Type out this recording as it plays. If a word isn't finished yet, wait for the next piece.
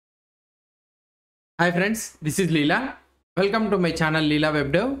Hi friends, this is Leela. Welcome to my channel Leela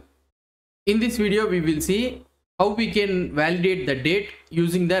Web Dev. In this video, we will see how we can validate the date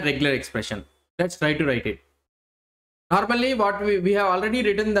using the regular expression. Let's try to write it. Normally, what we have already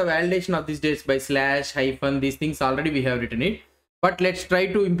written the validation of these dates by slash, hyphen, these things already we have written it. But let's try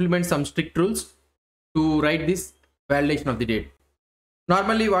to implement some strict rules to write this validation of the date.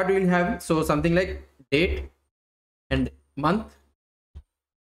 Normally, what we will have, so something like date and month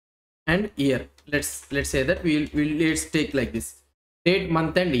and year. Let's say that let's take like this: date,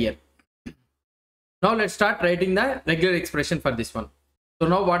 month and year. Now let's start writing the regular expression for this one. So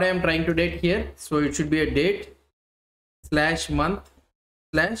now what I am trying to date here, so it should be a date slash month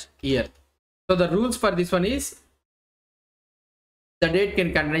slash year. So the rules for this one is the date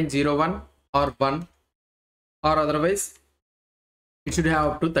can contain 0, 1 or 1, or otherwise it should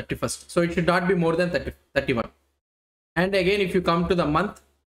have up to 31st. So it should not be more than 31. And again, if you come to the month,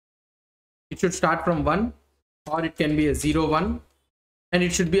 it should start from 1, or it can be a 0, 1, and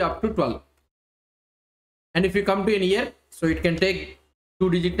it should be up to 12. And if you come to a year, so it can take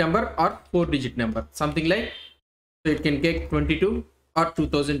 2-digit number or 4-digit number, something like, so it can take 22 or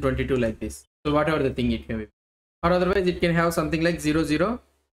 2022 like this. So whatever the thing it can be, or otherwise it can have something like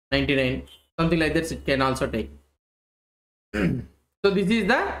 0099, something like this it can also take. So this is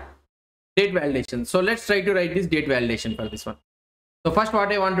the date validation. So let's try to write this date validation for this one. So first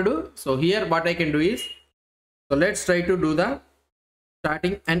what I want to do, so here what I can do is, so let's try to do the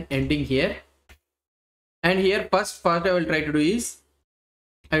starting and ending here. And here first I will try to do is,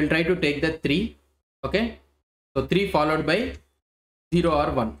 I will try to take the 3, okay. So 3 followed by 0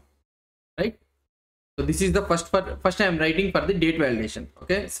 or 1, right? So this is the first I am writing for the date validation,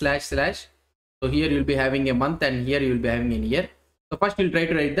 okay, slash. So here you will be having a month and here you will be having a year. So first you will try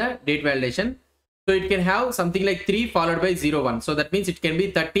to write the date validation. So it can have something like 3 followed by 0, 1. So that means it can be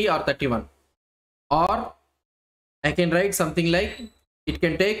 30 or 31. Or I can write something like, it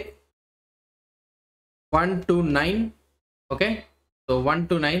can take 1 to 9. Okay. So 1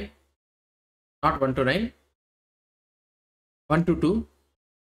 to 9, not 1 to 9, 1 to 2.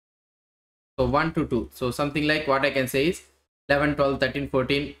 So 1 to 2. So something like what I can say is 11, 12, 13,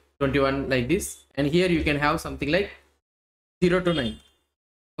 14, 21 like this. And here you can have something like 0 to 9.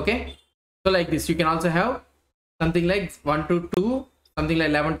 Okay. So like this, you can also have something like 1 to 2, something like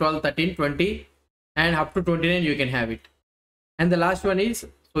 11, 12, 13, 20, and up to 29 you can have it. And the last one is,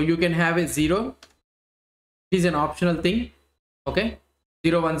 so you can have a 0. It is an optional thing. Okay.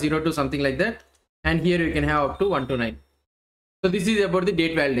 0, 1, 0, 2, something like that. And here you can have up to 1 to 9. So this is about the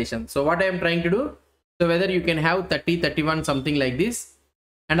date validation. So what I am trying to do, so whether you can have 30, 31, something like this.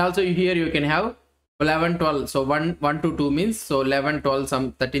 And also here you can have 11, 12. So 1 to 2 means, so 11, 12,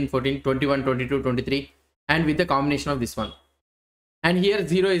 some 13, 14, 21, 22, 23, and with a combination of this one. And here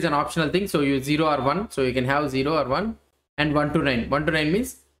 0 is an optional thing. So you 0 or 1. So you can have 0 or 1, and 1 to 9. 1 to 9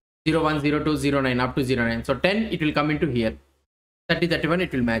 means 0, 1, 0, 2, 0, 9 up to 0, 9. So 10 it will come into here. 30, 31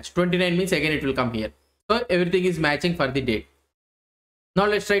 it will match. 29 means again it will come here. So everything is matching for the date. Now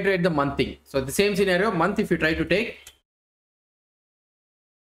let's try to write the month thing. So the same scenario, month, if you try to take,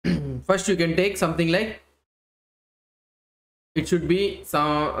 first you can take something like, it should be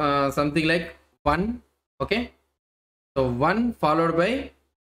something like 1, okay. So 1 followed by,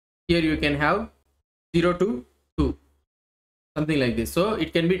 here you can have 0 to 2, something like this. So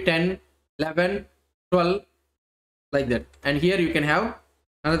it can be 10, 11, 12 like that. And here you can have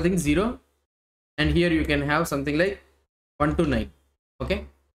another thing 0, and here you can have something like 1 to 9. Okay.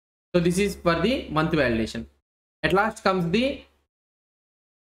 So this is for the month validation. At last comes the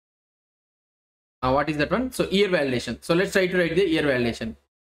what is that one? So year validation. So let's try to write the year validation.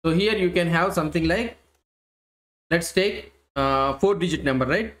 So here you can have something like, let's take 4-digit number,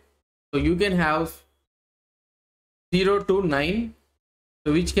 right? So you can have 0 to 9,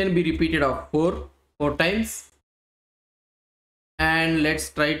 so which can be repeated of 4 times. And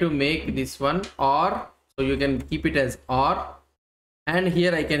let's try to make this one or, so you can keep it as or. And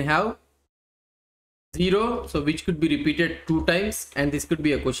here I can have 0, so which could be repeated 2 times, and this could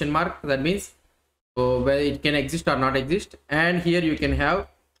be a question mark. That means, so whether it can exist or not exist. And here you can have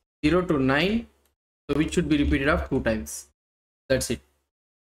 0 to 9, so which should be repeated of 2 times. That's it.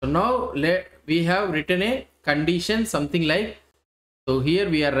 So now we have written a condition, something like, so here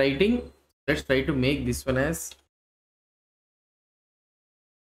we are writing, let's try to make this one as,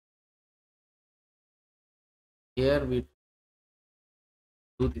 here we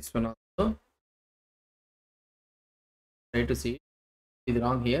do this one also. Try to see it is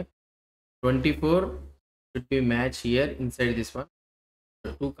wrong here. 24 should be match here inside this one.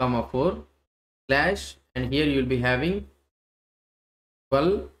 2, 4 slash, and here you will be having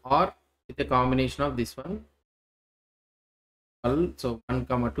 12 or with a combination of this one. So 1,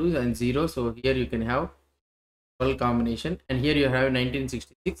 2 and 0. So here you can have 12 combination, and here you have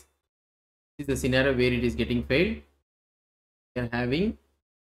 1966. This is the scenario where it is getting failed. We are having,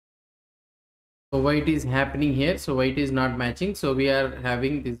 so why it is happening here, so why it is not matching. So we are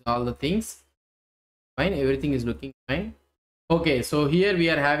having this, all the things fine, everything is looking fine. Okay, so here we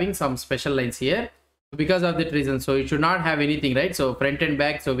are having some special lines here because of that reason. So it should not have anything, right? So front and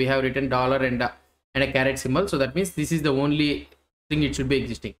back, so we have written dollar and a caret symbol. So that means this is the only thing it should be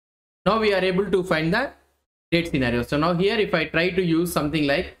existing. Now we are able to find the date scenario. So now here if I try to use something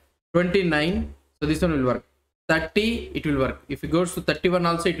like 29, so this one will work. 30, it will work. If it goes to 31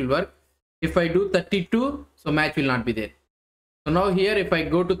 also, it will work. If I do 32, so match will not be there. So now here if I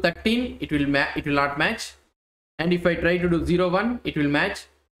go to 13, it will not match. And if I try to do 0, 1, it will match.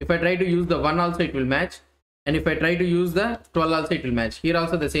 If I try to use the 1 also, it will match. And if I try to use the 12 also, it will match. Here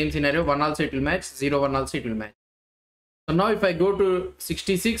also the same scenario, 1 also it will match, 0, 1 also it will match. So now if I go to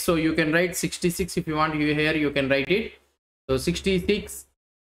 66, so you can write 66 if you want. Here you can write it. So 66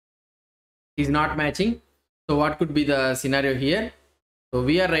 is not matching. So what could be the scenario here? So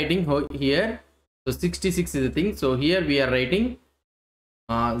we are writing here. So 66 is the thing. So here we are writing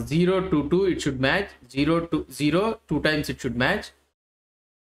 0 to 2, it should match. 0 to 0, 2 times it should match.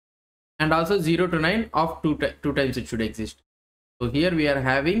 And also 0 to 9 of 2 times it should exist. So here we are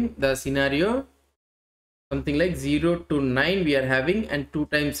having the scenario something like 0 to 9 we are having, and 2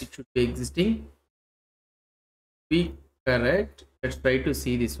 times it should be existing. Be correct. Let's try to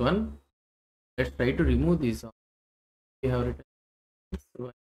see this one. Let's try to remove this. We have written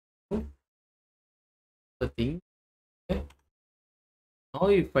the thing. Okay. Now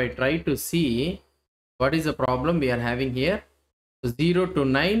if I try to see what is the problem we are having here. So 0 to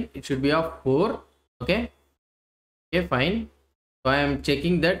 9 it should be of 4. Okay, fine. So I am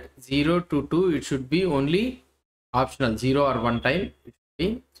checking that 0 to 2 it should be only optional, 0 or 1 time it should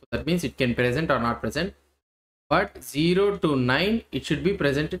be. So that means it can present or not present. But 0 to 9 it should be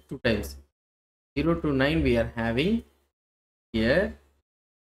presented 2 times. 0 to 9 we are having here.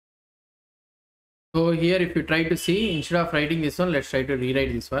 So here if you try to see, instead of writing this one, let's try to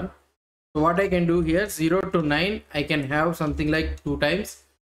rewrite this one. So what I can do here, 0 to 9 I can have something like 2 times,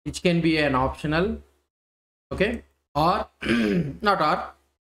 which can be an optional. Okay, or not or,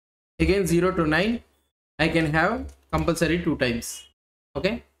 again 0 to 9 I can have compulsory 2 times.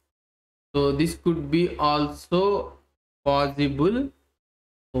 Okay, so this could be also possible.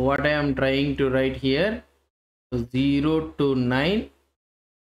 What I am trying to write here, so 0 to 9,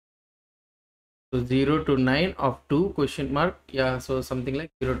 so 0 to 9 of 2 question mark, yeah, so something like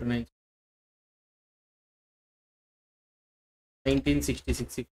 0 to 9,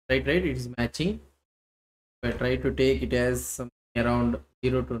 1966, right, it is matching. If I try to take it as something around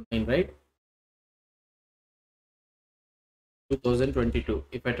 0 to 9, right, 2022.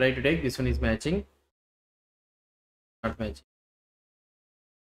 If I try to take this one, is matching, not matching.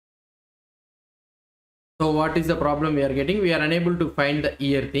 So what is the problem we are getting? We are unable to find the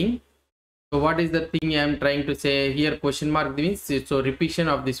year thing. So what is the thing I am trying to say here? Question mark means so repetition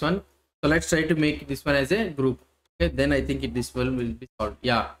of this one. So let's try to make this one as a group. Okay, then I think this one will be solved.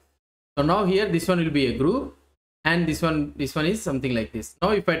 Yeah. So now here this one will be a group, and this one is something like this. Now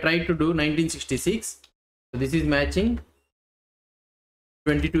if I try to do 1966, so this is matching.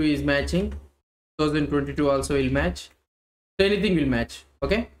 22 is matching. 2022 also will match. So anything will match.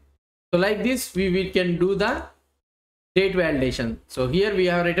 Okay. So like this we can do the date validation. So here we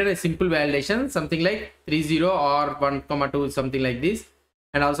have written a simple validation, something like 30 or 1, 2, something like this,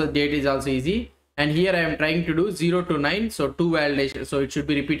 and also date is also easy. And here I am trying to do 0 to 9, so 2 validation, so it should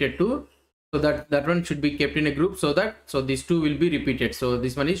be repeated 2, so that one should be kept in a group, so these 2 will be repeated. So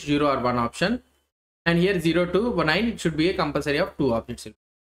this one is 0 or 1 option, and here 0 to 9 should be a compulsory of 2 objects.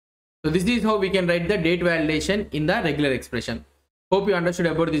 So this is how we can write the date validation in the regular expression. Hope you understood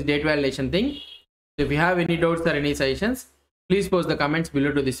about this date validation thing. So if you have any doubts or any suggestions, please post the comments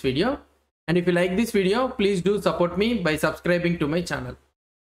below to this video. And if you like this video, please do support me by subscribing to my channel.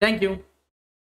 Thank you.